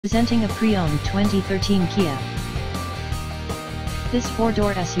Presenting a pre-owned 2013 Kia. This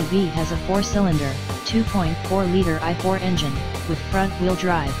four-door SUV has a four-cylinder, 2.4-liter i4 engine, with front-wheel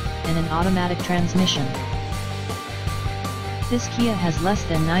drive, and an automatic transmission. This Kia has less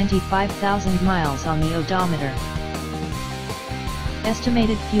than 95,000 miles on the odometer.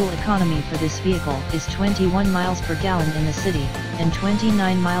 Estimated fuel economy for this vehicle is 21 miles per gallon in the city, and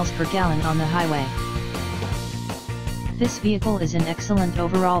 29 miles per gallon on the highway. This vehicle is in excellent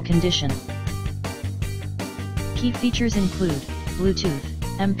overall condition. Key features include Bluetooth,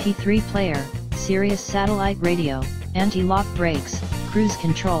 MP3 player, Sirius satellite radio, anti-lock brakes, cruise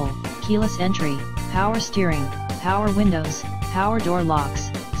control, keyless entry, power steering, power windows, power door locks,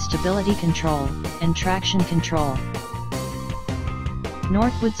 stability control, and traction control.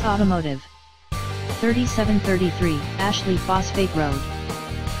 Northwoods Automotive, 3733 Ashley Phosphate Road,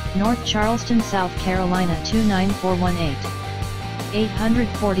 North Charleston, South Carolina 29418,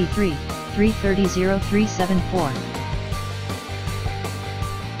 843-330-0374.